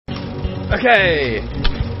Okay.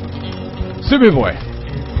 Super boy.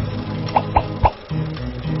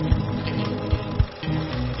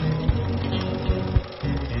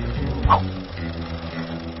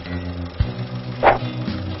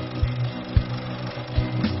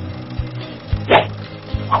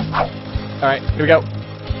 Alright, here we go.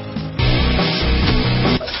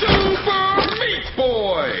 Super Meat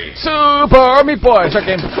Boy! Super Meat Boy! Start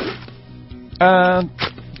game.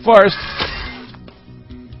 Forest.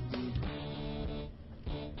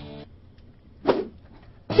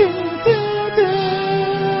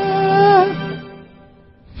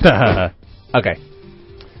 Okay.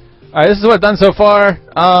 Alright, this is what I've done so far.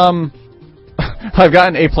 I've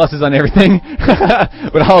gotten A+ on everything,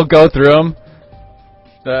 but I'll go through them.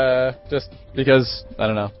 Just because, I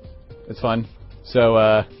don't know, it's fun. So,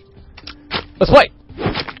 let's play!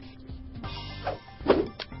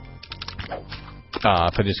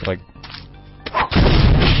 If I just like...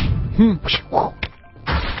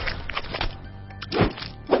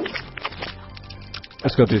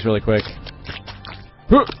 Let's go through this really quick.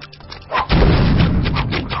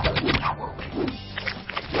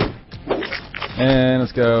 And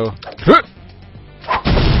let's go.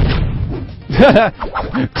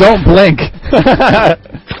 Don't blink.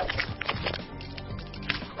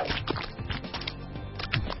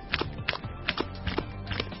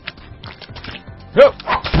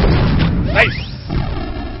 Nice.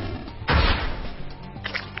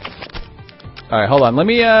 All right, hold on. Let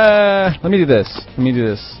me do this.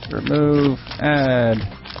 Remove, add,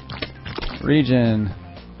 region.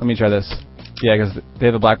 Let me try this. Yeah, because they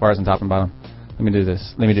have the black bars on top and bottom. Let me do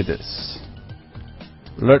this. Let me do this.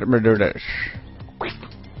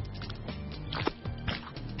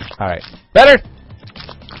 Alright. Better!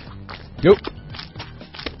 Nope.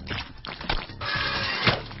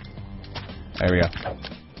 There we go.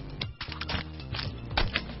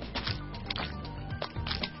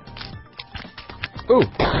 Ooh!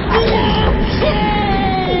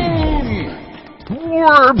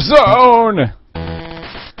 Warp Zone!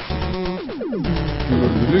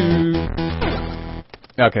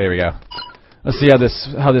 Okay, here we go. Let's see how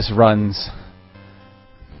this runs.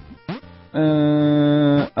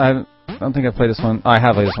 I don't think I've played this one. Oh, I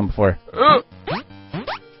have played this one before. I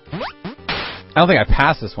don't think I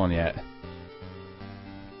passed this one yet.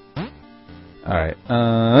 Alright,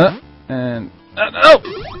 and... oh!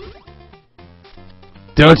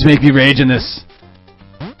 Don't make me rage in this!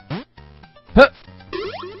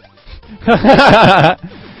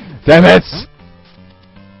 Damn it!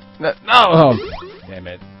 No! Oh. Damn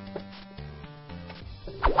it.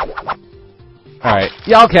 Alright.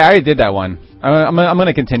 Yeah, okay, I already did that one. I'm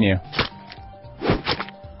gonna continue.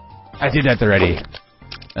 I did that already.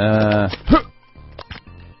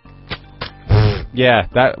 Yeah,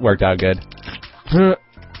 that worked out good.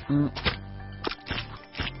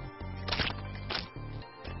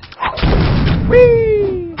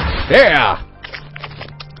 Whee! Yeah!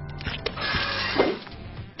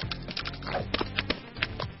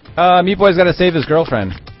 Meat Boy's gotta save his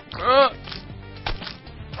girlfriend.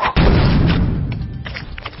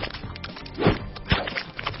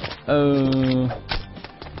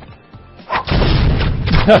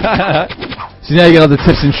 So now you get all the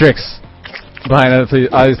tips and tricks behind it. Please,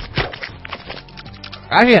 I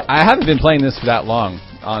haven't been playing this for that long,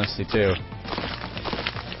 honestly, too.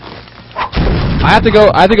 I have to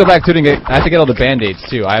go back to it. I have to get all the band-aids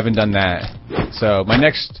too. I haven't done that. So my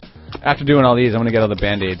next, after doing all these, I'm gonna get all the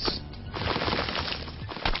band-aids.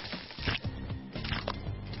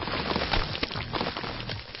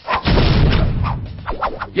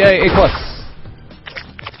 Yay, A+.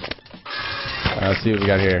 Let's see what we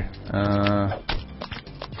got here.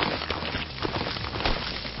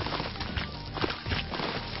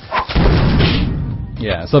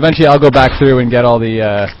 Yeah, so eventually I'll go back through and get all the,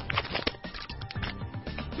 I'll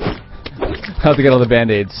have to get all the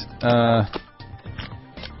band-aids.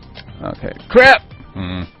 Okay. Crap!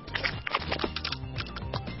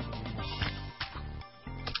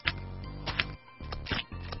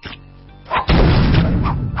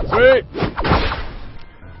 Sweet!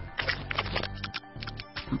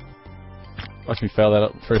 Watch me fail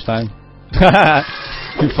that first time.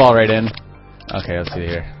 You fall right in. Okay, let's see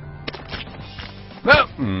here. No!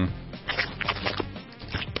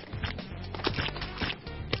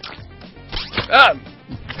 Ah!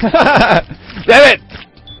 Damn it!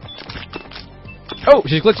 Oh,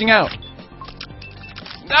 she's glitching out.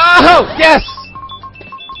 No! Yes!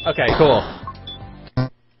 Okay, cool.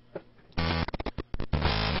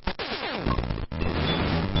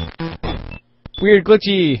 Weird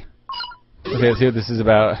glitchy. Okay, let's see what this is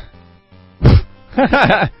about.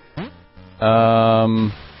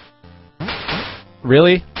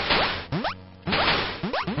 Really?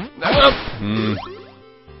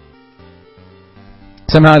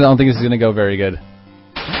 Somehow I don't think this is gonna go very good.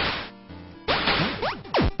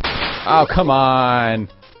 Oh, come on!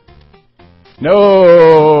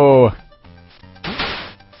 No!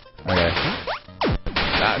 Okay.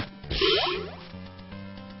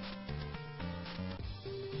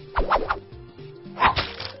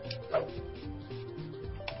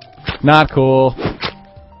 Not cool.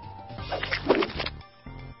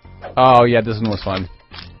 Oh yeah, this one was fun.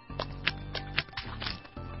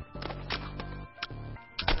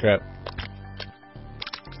 Crap.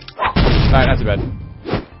 Alright, not too bad.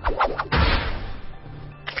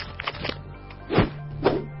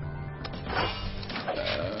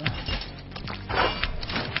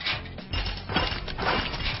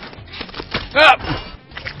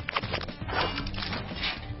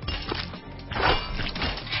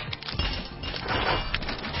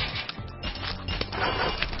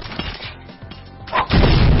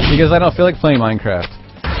 Because I don't feel like playing Minecraft.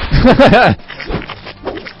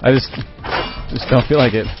 I just don't feel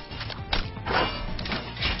like it.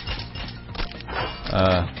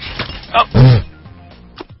 Oh.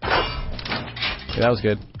 Yeah, that was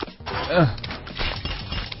good.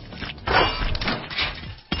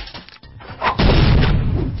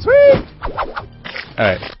 Sweet!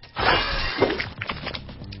 Alright.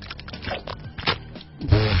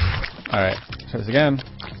 Alright. Try this again.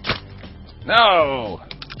 No!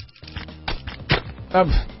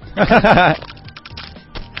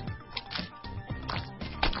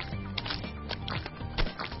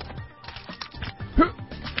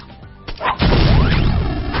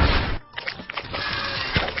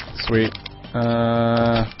 Sweet.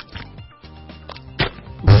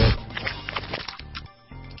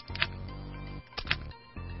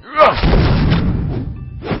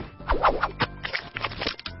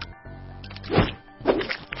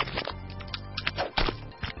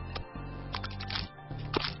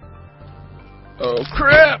 Oh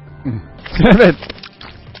crap! Damn it!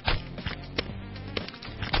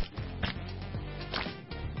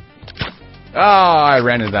 Oh, I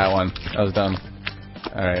ran into that one. That was dumb.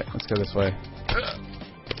 Alright, let's go this way.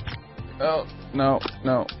 Oh, no,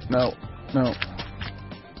 no, no, no.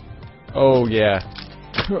 Oh, yeah.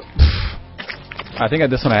 I think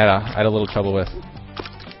this one I had a little trouble with.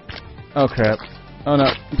 Oh, crap. Oh,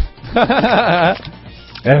 no.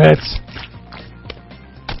 Damn it!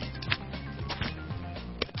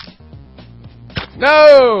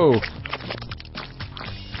 No!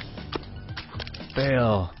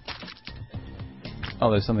 Fail.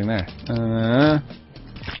 Oh, there's something there.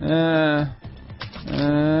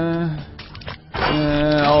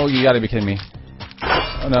 Oh, you gotta be kidding me.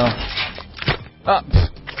 Oh, no. Up.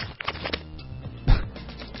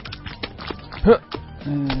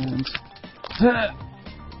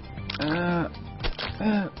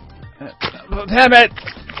 Damn it!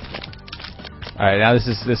 Alright, now this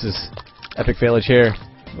is epic failage here.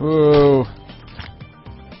 Ooh.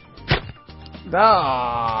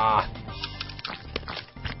 Ah.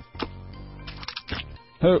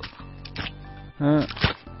 Oh.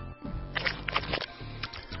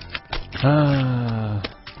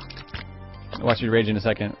 Watch you rage in a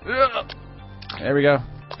second. There we go.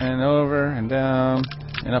 And over and down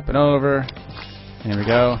and up and over. Here we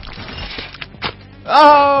go.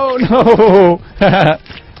 Oh no!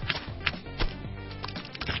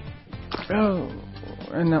 Oh,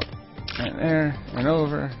 and up and there and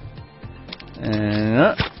over and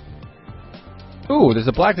up. Ooh, there's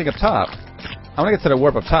a black thing up top. I want to get to the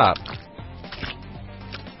warp up top.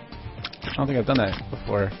 I don't think I've done that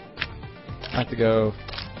before. I have to go.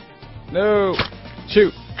 No!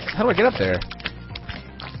 Shoot! How do I get up there?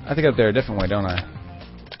 I have to get up there a different way, don't I?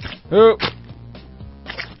 Oh!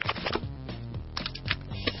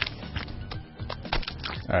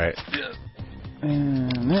 Alright.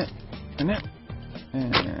 And it. And it.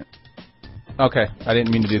 And okay, I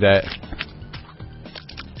didn't mean to do that.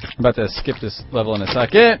 I'm about to skip this level in a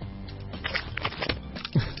second.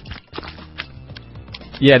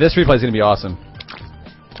 Yeah, this replay is going to be awesome.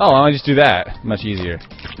 Oh, why don't I just do that? Much easier.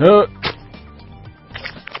 Oh.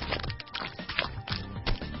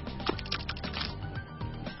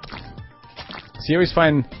 So you always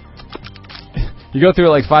find... you go through it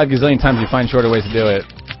like 5 gazillion times, you find shorter ways to do it.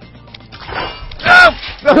 Oh!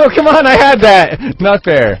 Oh, come on, I had that! Not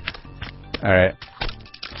fair. Alright.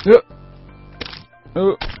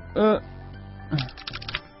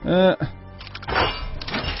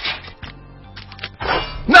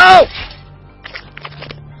 No!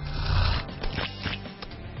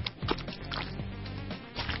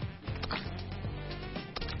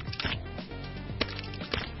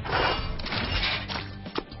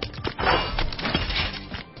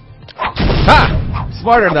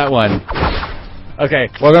 smarter than that one. Okay,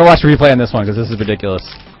 we're gonna watch a replay on this one because this is ridiculous.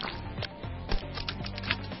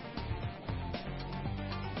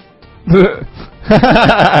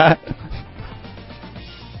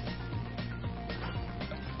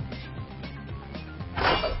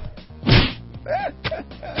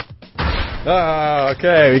 Oh,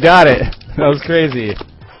 okay, we got it. That was crazy.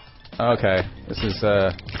 Okay, this is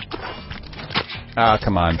ah,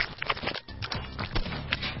 come on.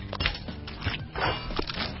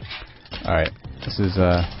 Alright, this is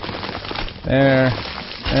there.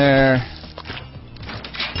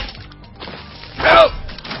 No!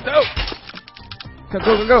 No! Go,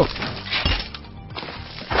 go, go, go!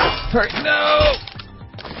 Hurry, no!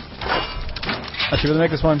 Actually, we're gonna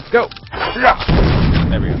make this one. Go!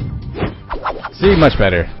 There we go. See, much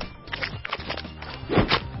better.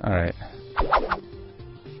 Alright.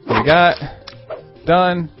 What we got?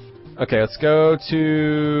 Done. Okay, let's go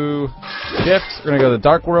to gifts. We're gonna go to the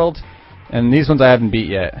Dark World. And these ones I haven't beat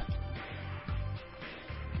yet.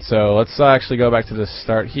 So let's actually go back to the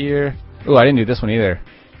start here. Ooh, I didn't do this one either.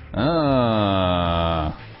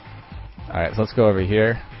 Ah. Alright, so let's go over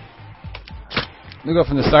here. We'll go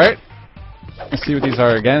from the start. Let's see what these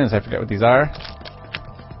are again, as I forget what these are.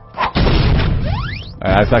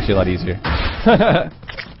 Alright, that's actually a lot easier.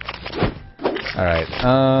 Alright,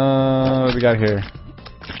 what do we got here?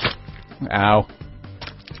 Ow.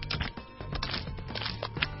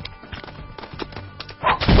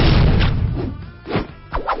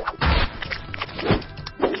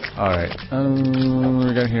 Alright, what do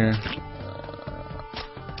we got here?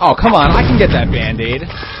 Oh, come on, I can get that band-aid.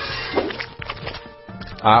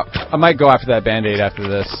 I might go after that band-aid after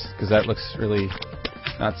this, because that looks really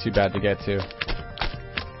not too bad to get to.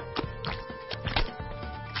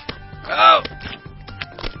 Oh!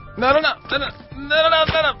 No, no, no, no, no, no, no,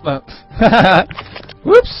 no, no.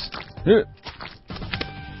 Whoops!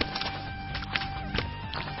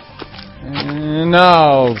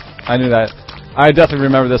 No! I knew that. I definitely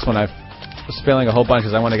remember this one. I was failing a whole bunch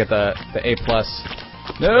because I want to get the A+.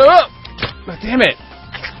 No! Oh, damn it!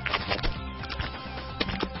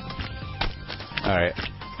 Alright.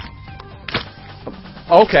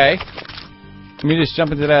 Okay. Let me just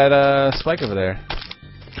jump into that spike over there.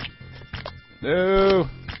 No!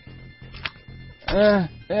 I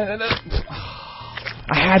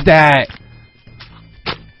had that!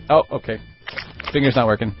 Oh, okay. Finger's not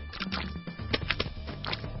working.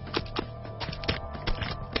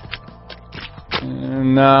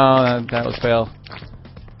 No, that was fail.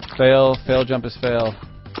 Fail jump is fail.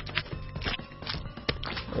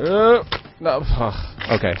 No.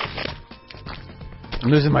 Okay. I'm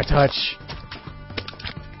losing my touch.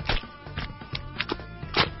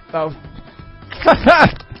 Oh.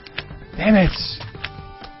 Damn it.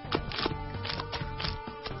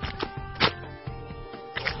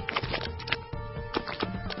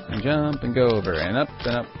 And jump and go over and up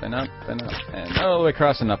and up and up and up and all the way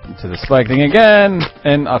across and up into the spike thing again.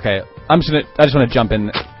 And okay, I just want to jump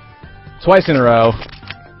in twice in a row.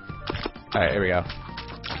 Alright, here we go.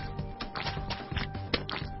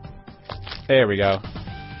 There we go.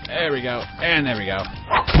 There we go. And there we go.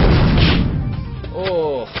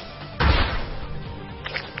 Oh.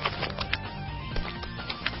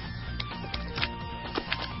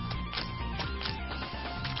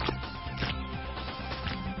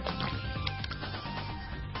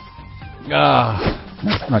 Ah,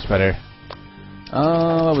 much better.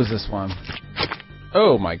 What was this one?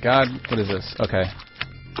 Oh my god, what is this? Okay.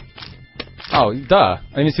 Oh, duh. I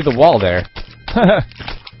didn't even see the wall there.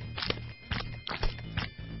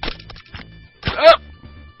 Oh!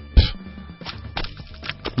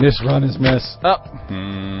 This run is miss. Oh.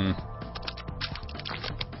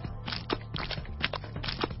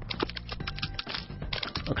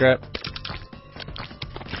 Oh crap.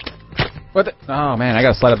 What the? Oh man, I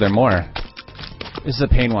gotta slide up there more. This is a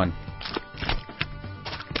pain one.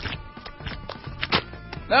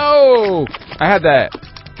 No! I had that.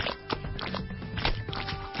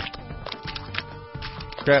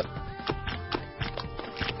 Crap.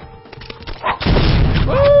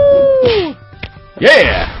 Woo!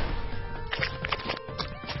 Yeah!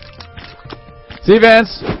 See you,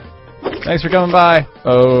 Vance. Thanks for coming by.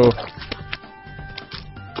 Oh.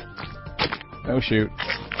 Oh, shoot.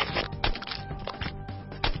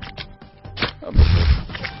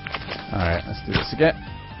 Alright, let's do this again.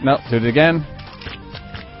 Nope, do it again.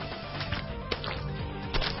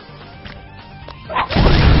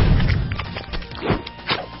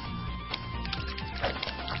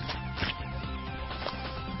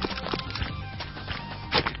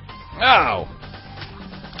 Ow!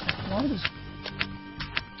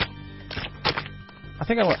 I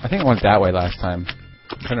think I went that way last time.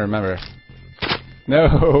 I'm trying to remember.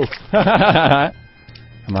 No!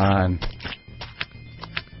 Come on.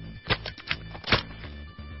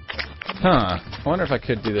 Huh. I wonder if I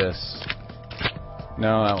could do this.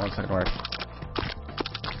 No, that one's not gonna work.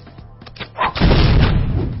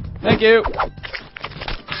 Thank you!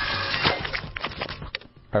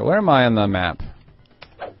 Alright, where am I on the map?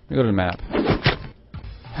 Let me go to the map.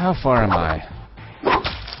 How far am I?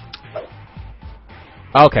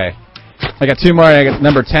 Okay. I got 2 more, and I got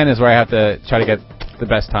number 10 is where I have to try to get the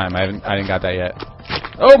best time. I didn't got that yet.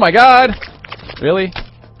 Oh my god! Really?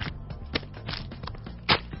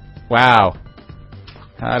 Wow.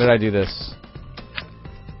 How did I do this?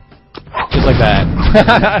 Just like that.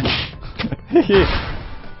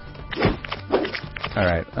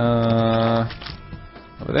 Alright,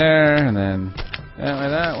 over there, and then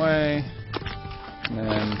that way, and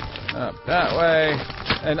then up that way,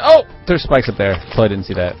 and oh! There's spikes up there, so I didn't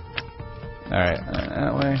see that. Alright,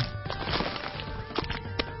 that way.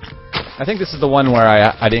 I think this is the one where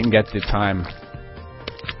I didn't get the time.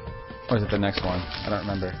 Or is it the next one? I don't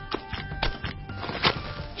remember.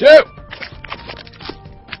 Shoot!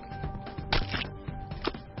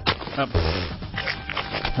 Up.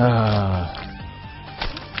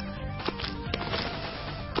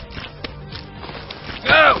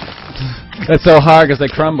 No! That's so hard because they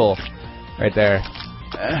crumble. Right there.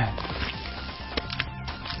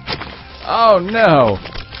 Oh no!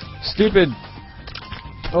 Stupid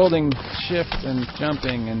holding shift and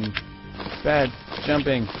jumping and bad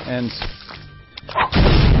jumping and...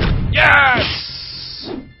 Yes!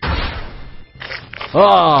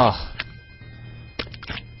 Oh!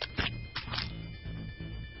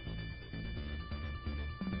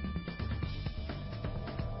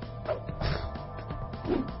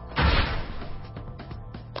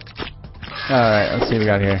 Alright, let's see what we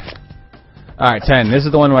got here. Alright, 10. This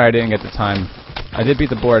is the one where I didn't get the time. I did beat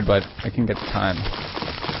the board, but I couldn't get the time.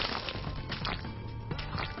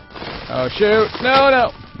 Oh, shoot! No,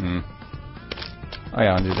 no! Oh,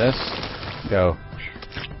 yeah, I'll do this. Go.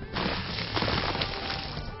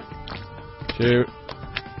 Shoot.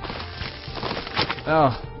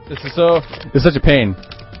 Oh, this is such a pain.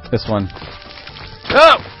 This one.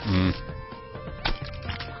 Oh!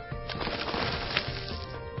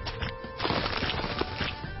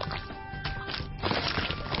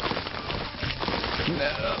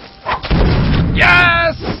 No.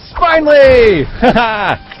 Yes! Finally!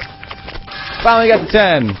 Finally got the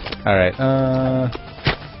 10. Alright,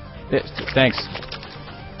 yeah, thanks.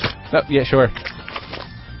 Oh, yeah, sure.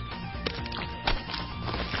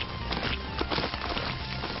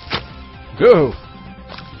 Go!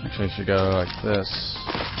 Actually, I should go like this.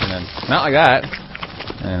 And then, not like that.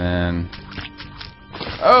 And then...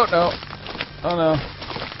 Oh, no. Oh, no.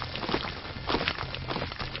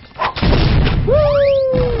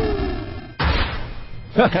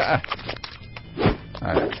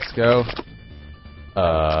 Alright, let's go.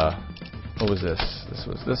 What was this? This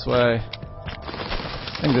was this way.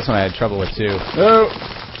 I think this one I had trouble with too. No!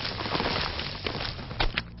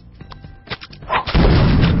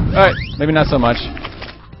 Alright, maybe not so much.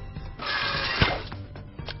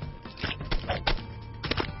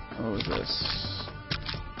 What was this?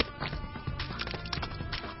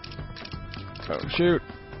 Oh shoot.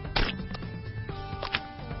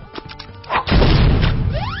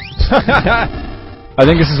 I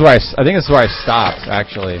think this is where I stopped,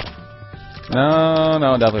 actually.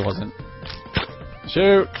 No, it definitely wasn't.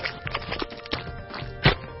 Shoot!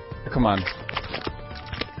 Come on.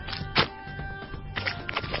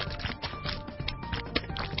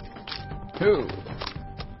 Ooh.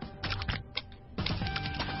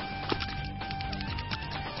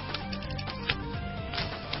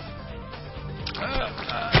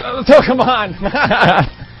 Oh, come on!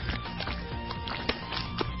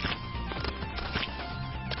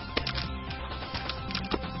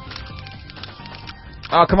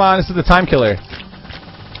 Oh, come on, this is the time killer.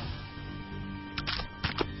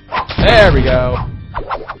 There we go.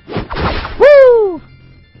 Woo!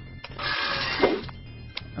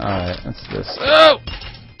 Alright, that's this. Oh!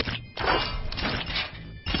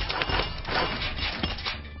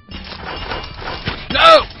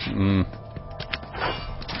 No!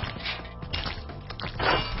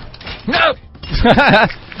 No!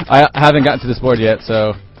 I haven't gotten to this board yet,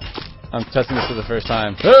 so I'm testing this for the first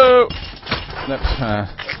time. Oh! No!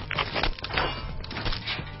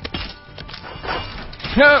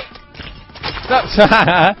 No! Stop!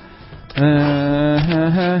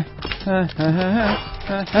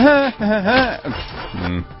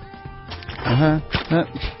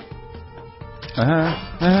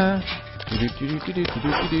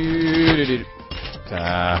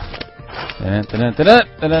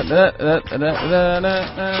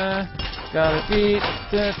 Gotta beat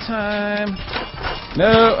the time.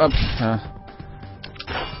 No.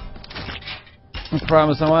 I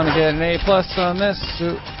promise I want to get an A+ on this.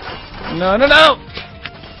 No, no, no!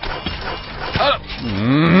 Oh.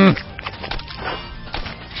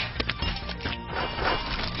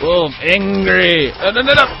 Wolf angry. No, no,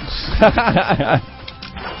 no, no.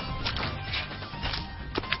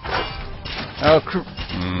 Oh,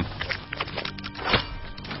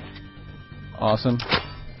 awesome.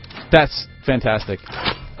 That's fantastic.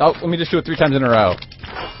 Oh, let me just do it 3 times in a row.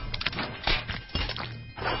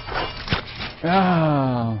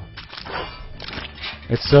 Oh.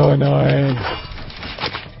 It's so annoying.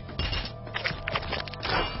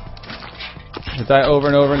 To die over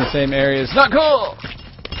and over in the same areas. Not cool!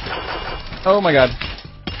 Oh my god.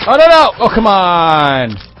 Oh no no! Oh come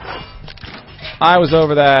on! I was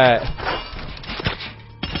over that.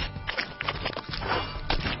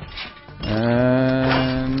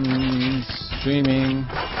 And dreaming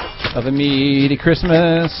of a meaty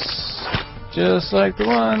Christmas. Just like the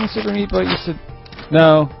one Super Meat Boy used to...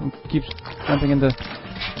 No, keeps jumping into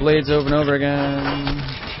blades over and over again.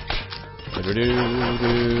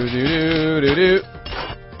 Do-do-do-do-do-do-do.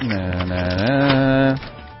 Na-na-na.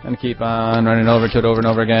 And keep on running over to it over and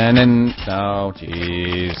over again, and... Oh,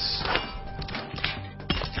 jeez.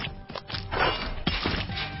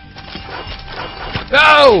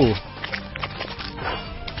 No!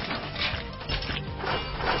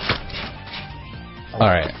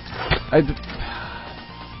 Alright. I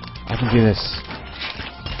can do this.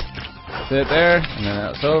 Sit there, and then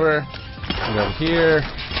it's over. Get over here,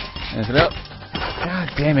 and sit up. God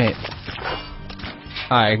damn it.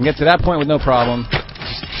 Alright, I can get to that point with no problem.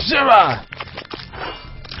 Shiva!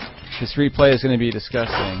 This replay is going to be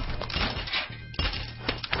disgusting.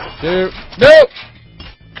 Nope!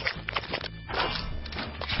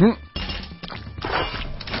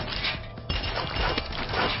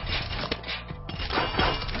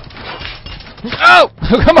 Oh!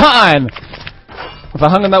 Come on! If I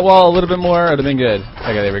hung on that wall a little bit more, it would have been good.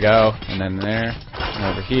 Okay, there we go. And then there, and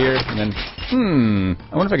over here, and then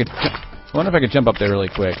I wonder if I could jump up there really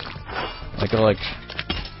quick. Like go like,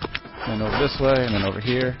 and then over this way, and then over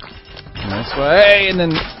here, and this way, and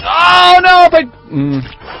then oh no! If I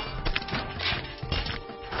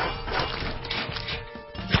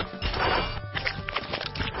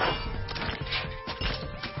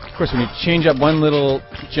Of course, when you change up one little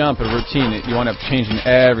jump, a routine, you wind up changing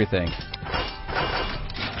everything.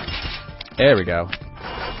 There we go.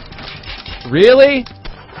 Really?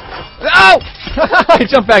 Oh! I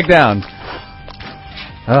jumped back down.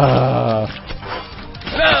 No!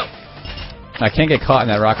 I can't get caught in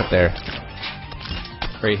that rock up there.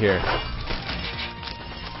 Right here.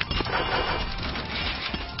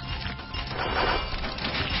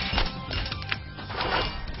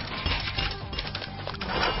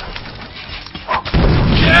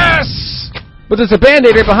 But there's a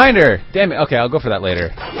band-aid right behind her! Damn it. Okay, I'll go for that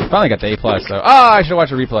later. Finally got the A+, though. Oh, I should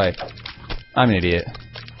watch a replay. I'm an idiot.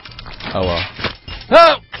 Oh, well.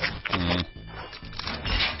 Oh!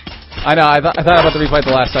 I know, I thought about the replay at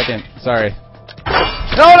the last second. Sorry.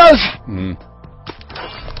 No, no!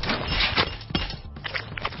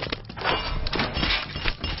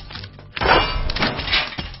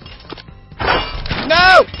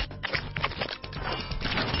 No!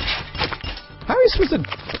 How are you supposed to...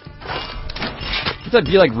 You have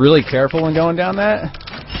to be like really careful when going down that.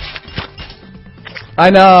 I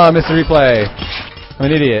know, I missed the replay. I'm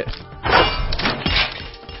an idiot.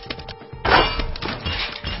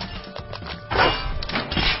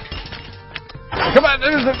 Come on,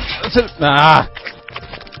 ah.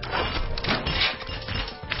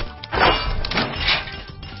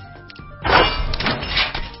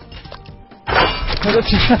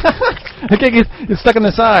 I can't get it's stuck on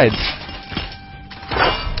the sides.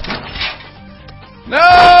 No!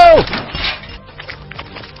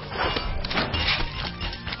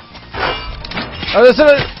 Oh, this is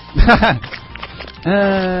it.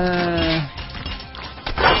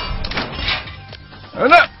 Oh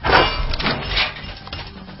no!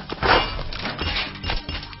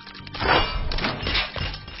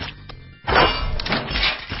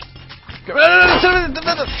 Come on!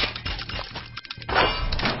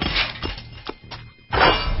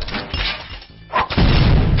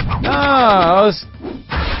 No, I was...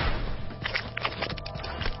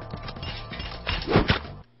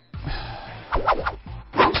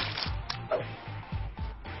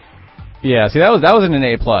 Yeah, see that wasn't an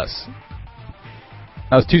A+. That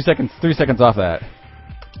was 3 seconds off that.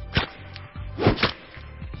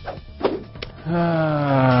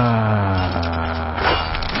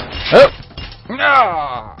 Oh!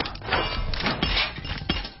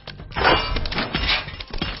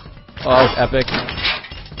 Oh, that was epic.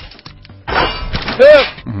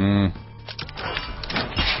 Mm-hmm.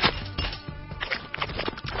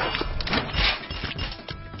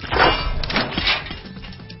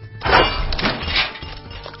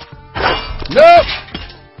 Nope!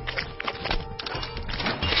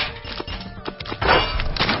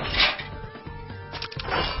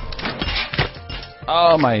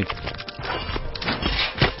 Oh my...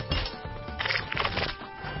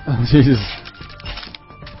 Oh, Jesus.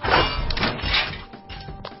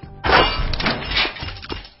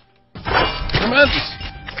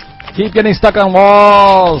 Keep getting stuck on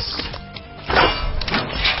walls!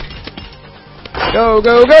 Go,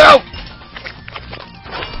 go, go!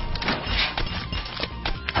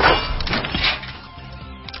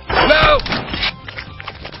 No!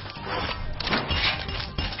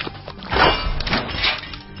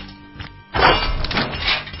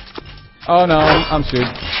 Oh no, I'm screwed.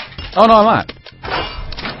 Oh no, I'm not.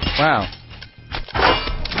 Wow.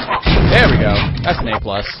 There we go. That's an A+.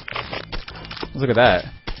 Let's look at that.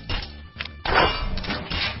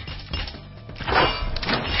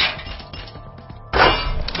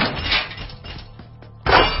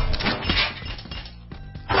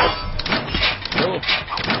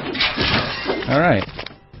 Alright.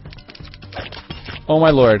 Oh my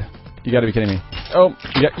lord. You gotta be kidding me. Oh,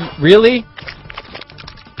 really?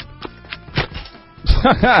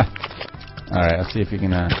 Alright, let's see if you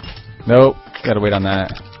can, nope. Gotta wait on that.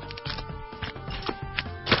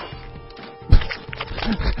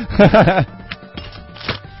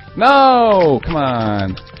 No! Come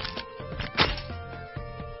on.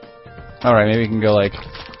 Alright, maybe we can go like...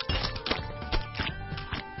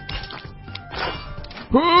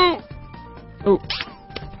 Ooh! Ooh.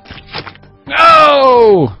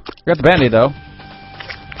 No! Got the band-aid though.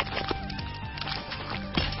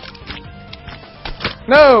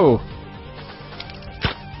 No!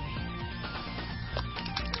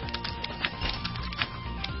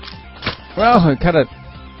 Well, it kinda...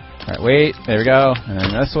 Alright, wait. There we go. And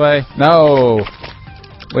then this way. No!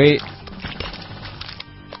 Wait.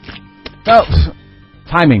 No!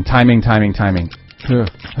 Timing, timing, timing, timing.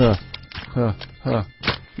 No!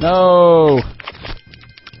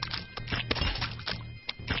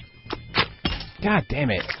 God damn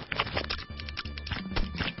it.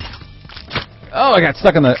 Oh, I got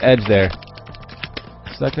stuck on the edge there.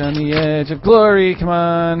 Stuck on the edge of glory, come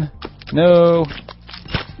on. No.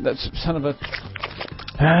 That son of a...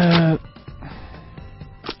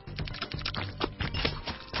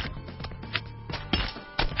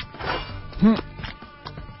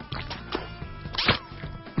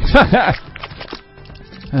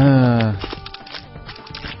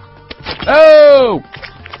 Oh!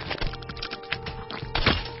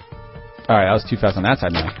 Alright, I was too fast on that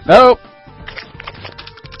side now. Nope!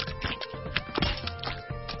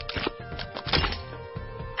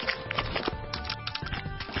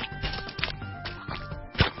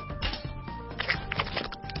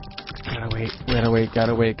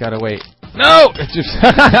 Gotta wait. No! It's just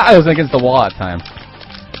I was against the wall at time.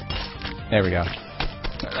 There we go.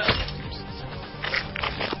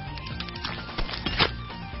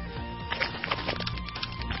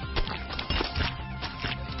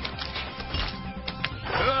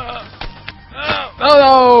 Oh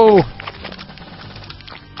no!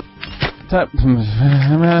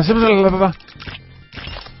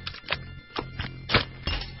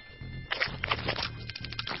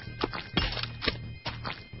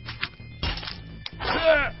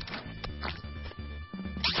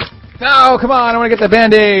 No, come on, I want to get the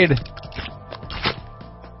band-aid!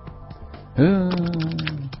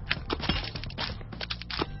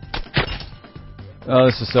 Oh,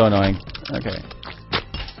 this is so annoying. Okay.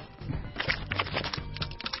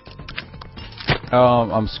 Oh,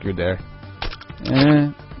 I'm screwed there.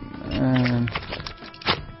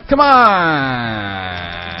 Come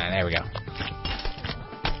on! There we go.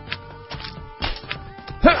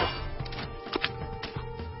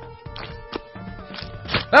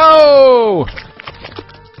 No!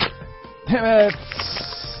 Damn it!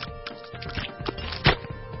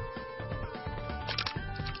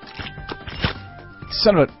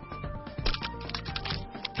 Son of a...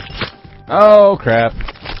 Oh, crap.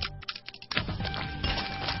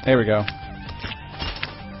 There we go.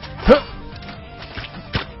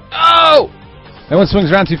 Oh! That one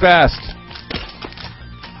swings around too fast.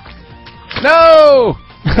 No!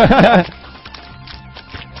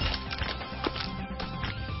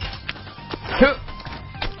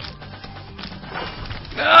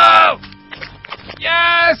 No!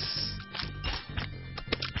 Yes!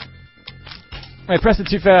 I pressed it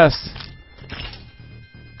too fast.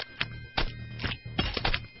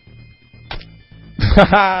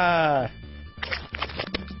 Haha!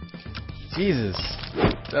 Jesus.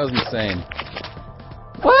 That was insane.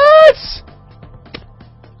 What?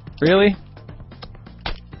 Really?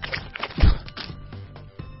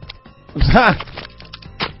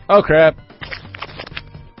 Oh crap.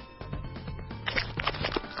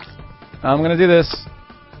 I'm gonna do this.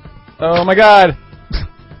 Oh my god!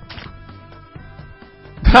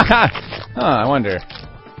 Huh, I wonder.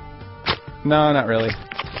 No, not really.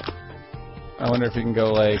 I wonder if you can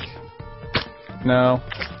go like... No.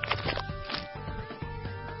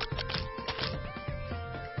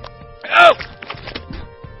 Oh!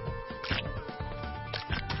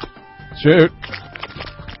 Shoot.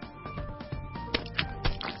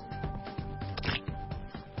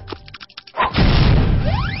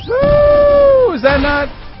 Woo! Is that not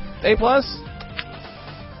A+?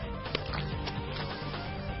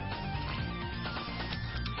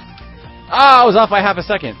 Ah, I was off by half a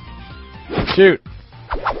second. Shoot.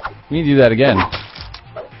 We need to do that again.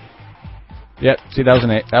 Yep, see that was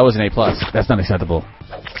an A. That was an A+. That's not acceptable.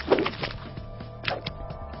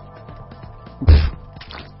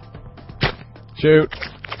 Shoot.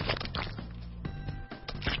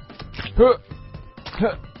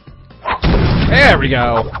 There we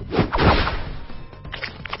go.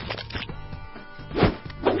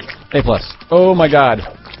 A+. Oh my god.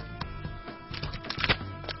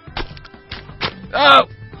 Oh!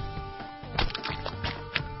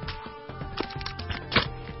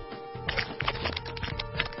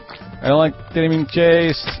 I don't like getting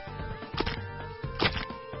chased.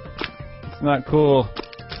 It's not cool.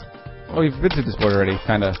 Oh, we've been through this board already,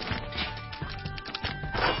 kinda.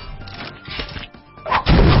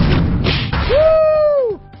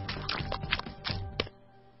 Woo!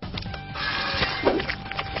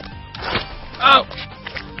 Oh!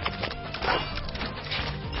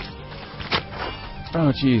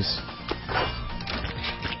 Oh, jeez.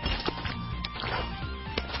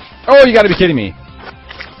 Oh, you gotta be kidding me.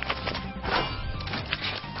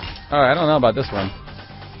 Alright, I don't know about this one.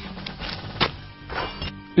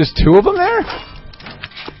 There's two of them there?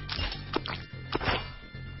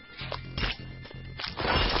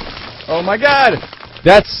 Oh my god!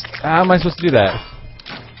 That's... How am I supposed to do that?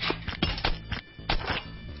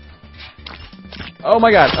 Oh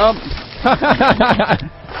my god,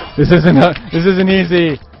 This isn't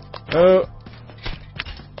easy. Oh.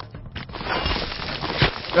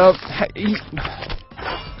 Oh.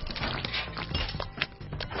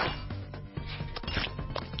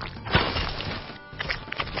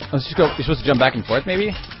 Let's just go. You're supposed to jump back and forth,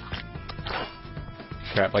 maybe?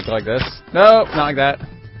 Crap, like this? No, not like that.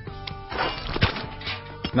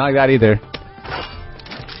 Not like that either.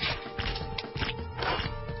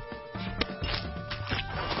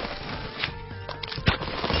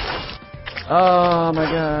 Oh my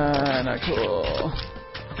god, not cool.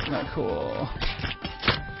 Not cool.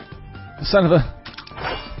 Son of a...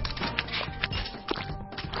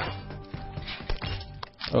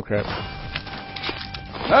 Oh crap.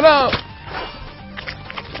 No, no!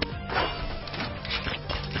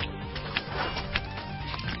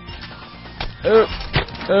 Oh,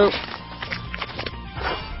 oh.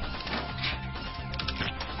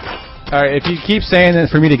 Alright, if you keep saying that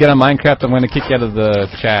for me to get on Minecraft, I'm going to kick you out of the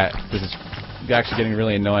chat. This is actually getting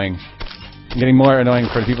really annoying. I'm getting more annoying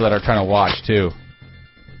for the people that are trying to watch, too.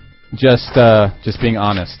 Just being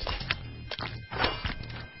honest.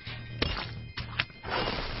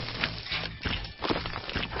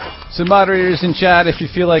 So moderators in chat, if you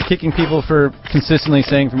feel like kicking people for consistently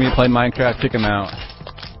saying for me to play Minecraft, kick them out.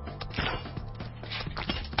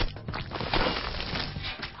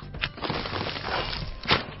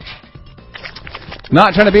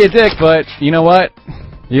 Not trying to be a dick, but you know what?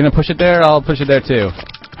 You're gonna push it there, I'll push it there too.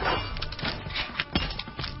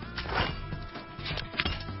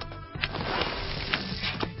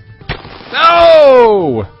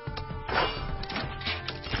 No!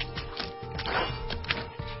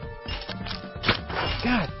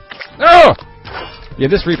 God. No! Yeah,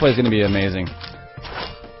 this replay is gonna be amazing.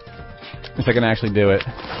 If I can actually do it.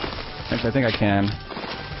 Actually, I think I can.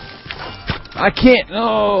 I can't!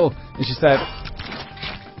 No! It's just that...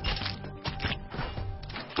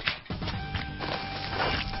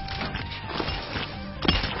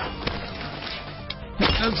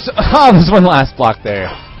 Oh, there's one last block there.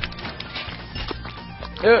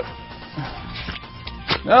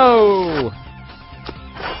 No!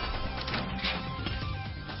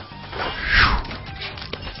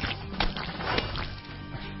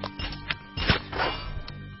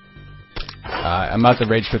 I'm about to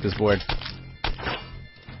rage quit this board.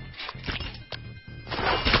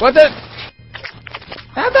 What the?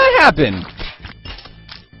 How'd that happen?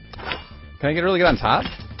 Can I really get on top?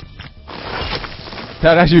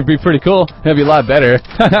 That'd actually be pretty cool. That'd be a lot better.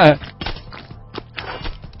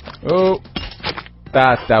 Oh,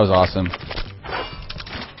 that was awesome.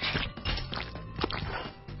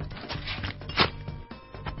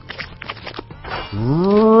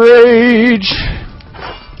 Rage.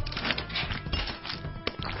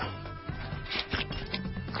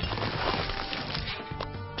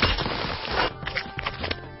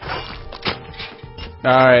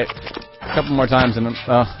 All right, a couple more times and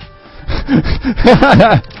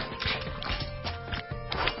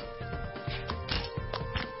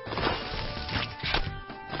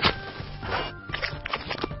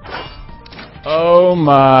oh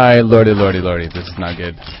my lordy, lordy, lordy! This is not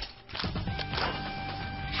good.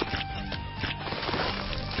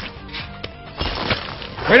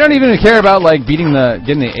 I don't even care about like getting the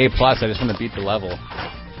A+. I just want to beat the level.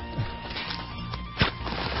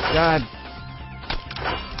 God.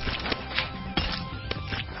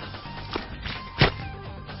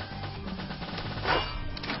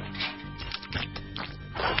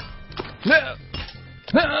 No!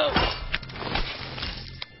 No!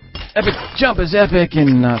 Epic jump is epic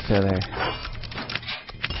and not fair.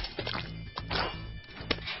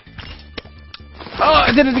 Oh,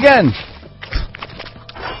 I did it again!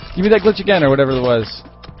 Give me that glitch again, or whatever it was.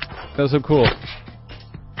 That was so cool.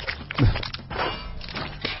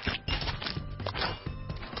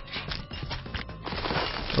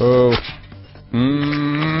 Oh.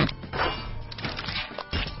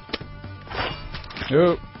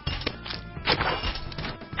 Oh.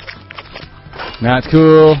 Not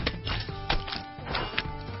cool.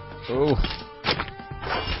 Oh.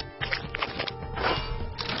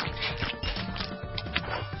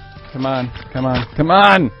 Come on, come on, come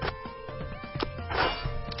on!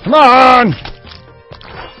 Come on!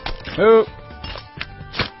 Oh.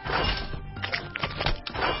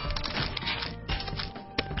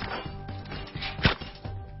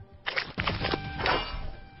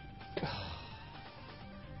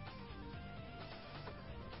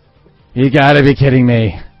 You gotta be kidding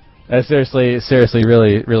me. That's seriously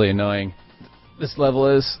really annoying. This level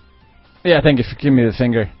is... Yeah, thank you for giving me the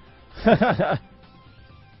finger.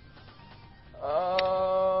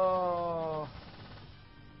 Oh...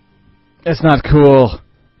 It's not cool.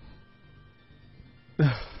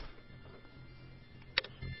 Let's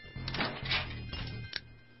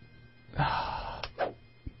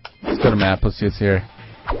go to map, let's see what's here.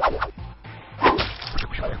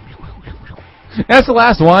 That's the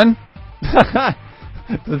last one!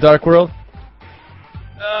 The Dark World.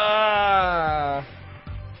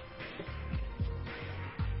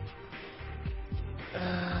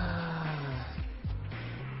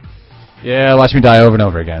 Yeah, watch me die over and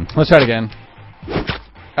over again. Let's try it again.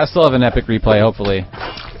 I still have an epic replay, hopefully.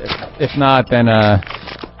 If not, then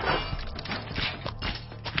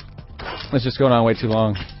it's just going on way too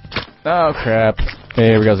long. Oh crap.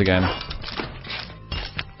 Here we goes again.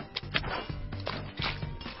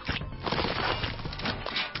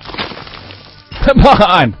 Come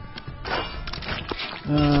on!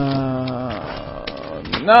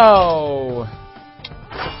 No!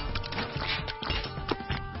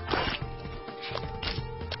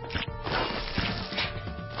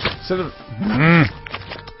 Sort of.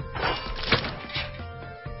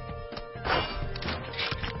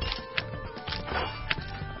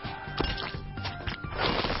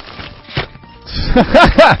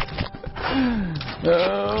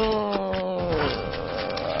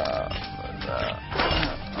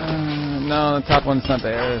 No, the top one's not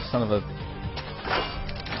there. Son of a.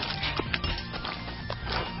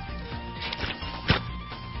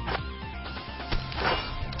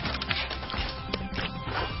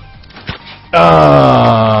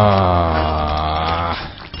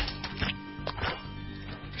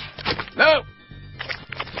 No.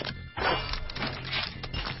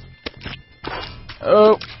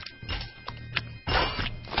 Oh.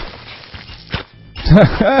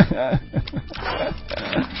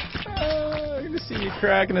 I'm gonna see you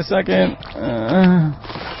crack in a second.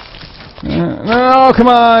 No, come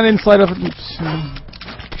on, and slide up.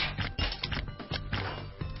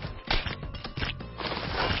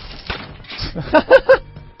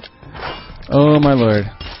 Oh my lord.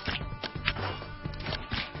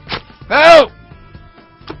 No!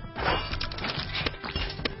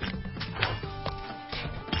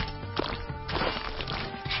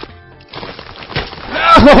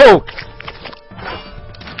 No!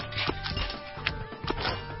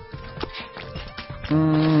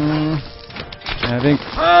 I think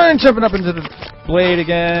I'm jumping up into the blade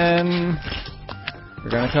again.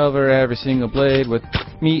 We're gonna cover every single blade with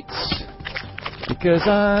meats because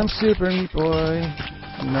I'm Super Meat Boy.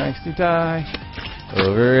 likes to die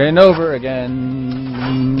over and over again.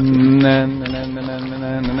 Na, na, na, na, na,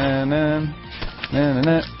 na, na, na, na. Na, na,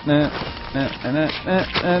 na, na, na, na,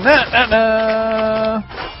 na, na, na, na.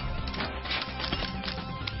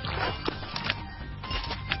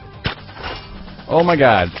 Oh my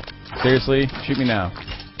god. Seriously? Shoot me now.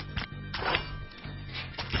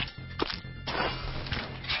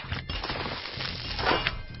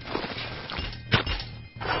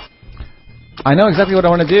 I know exactly what I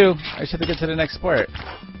want to do. I just have to get to the next sport.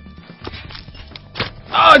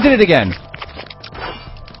 Oh, I did it again!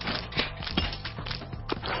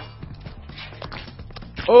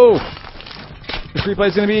 Oh! This replay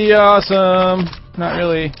is going to be awesome. Not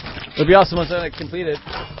really. It'll be awesome once I complete it.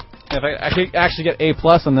 If I could actually get A+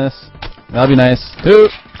 on this, that'll be nice. Two!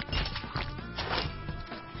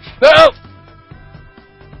 No!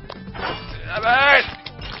 Alright!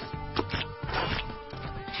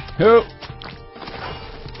 Two!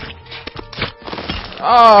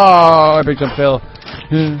 Oh, big jump fail.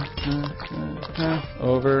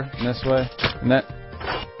 Over, and this way, and that.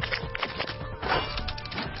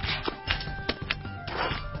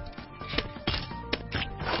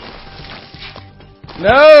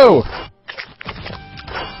 No!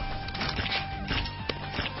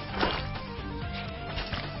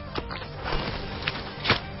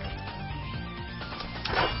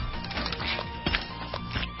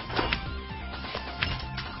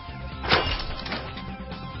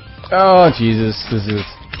 Oh, Jesus, this is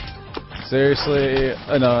seriously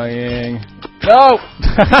annoying. No!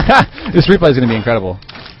 This replay is going to be incredible.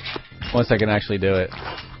 Once I can actually do it.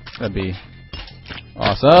 That'd be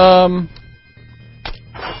awesome.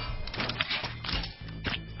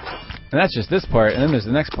 And that's just this part, and then there's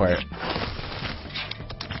the next part.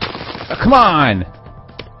 Oh, come on!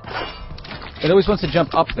 It always wants to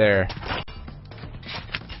jump up there.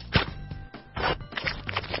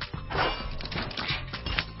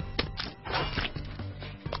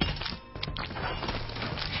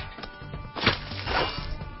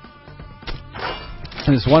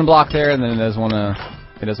 And there's one block there, and then it doesn't want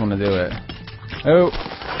to do it. Oh,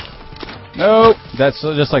 no! That's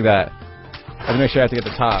just like that. I have to make sure I have to get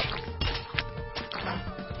the top.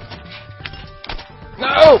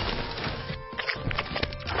 No!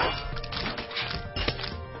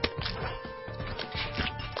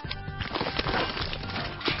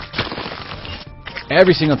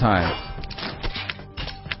 Every single time.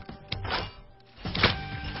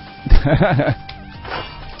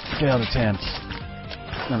 Failed attempt.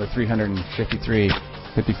 Number 353.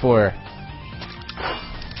 54.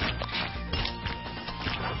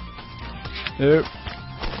 Nope.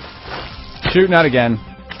 Shoot, not again.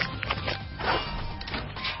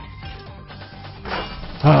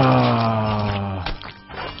 Ah.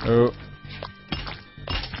 Oh.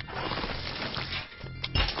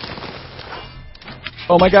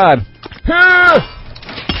 Oh my god.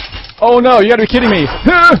 Oh no, you gotta be kidding me.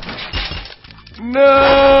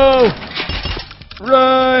 No!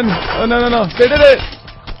 Run! Oh no, no, no. They did it!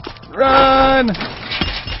 Run!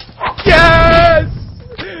 Yes!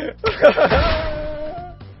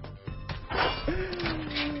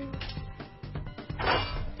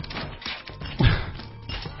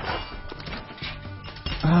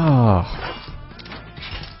 Oh.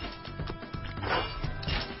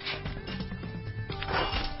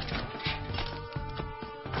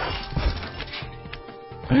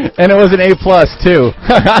 And it was an A+ too.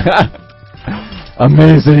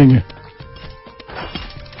 Amazing.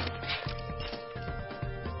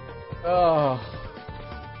 Oh.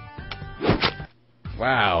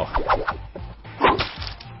 Wow.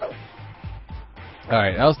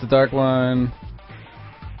 Alright, that was the dark one.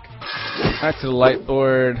 Back to the light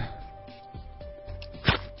board.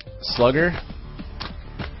 Slugger.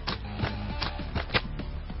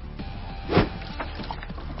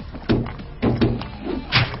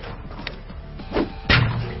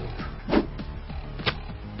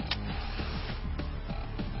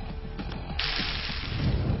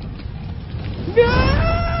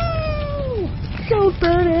 No! Don't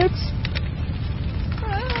burn it!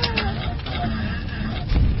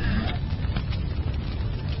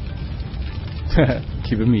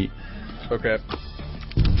 Keep it meat. Oh crap.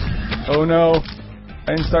 Oh no!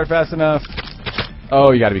 I didn't start fast enough.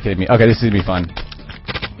 Oh, you gotta be kidding me. Okay, this is gonna be fun.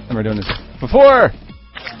 I remember doing this before!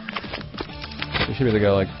 You should be able to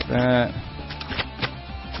go like that.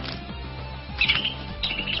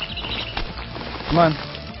 Come on.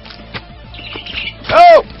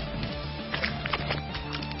 Oh!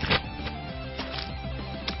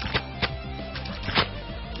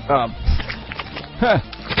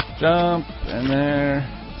 Jump in there,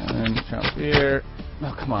 and then jump here.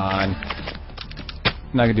 Oh, come on.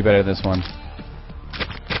 not gonna do better than this one.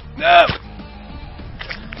 No!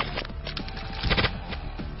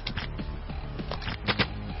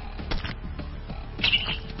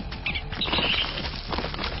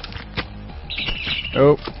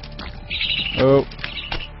 Oh. Oh.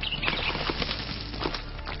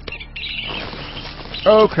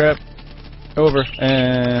 Oh crap. Over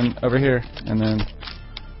and over here and then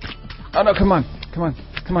oh no, come on. Come on.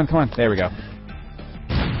 Come on, come on. There we go.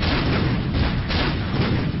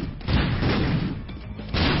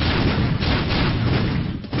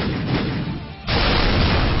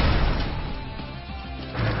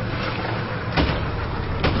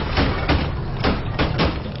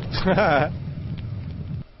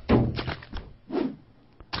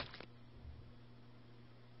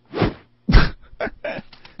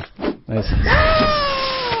 Nice.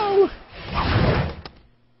 No!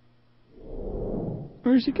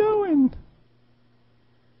 Where's he going?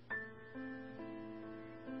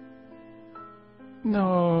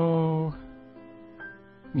 No.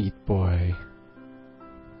 Meat boy.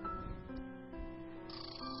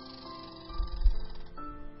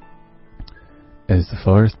 As the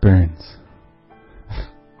forest burns.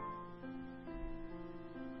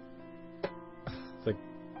 It's like,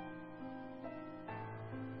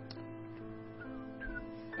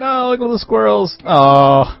 no, look at all the squirrels.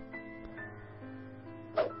 Oh.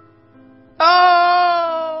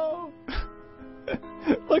 Oh.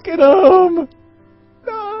 Look at them.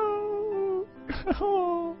 No.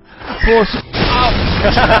 Oh.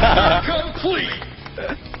 Complete.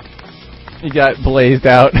 He got blazed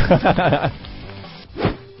out.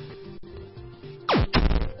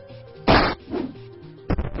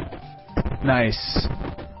 Nice.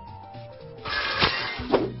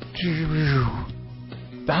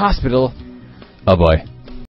 The hospital. Oh boy.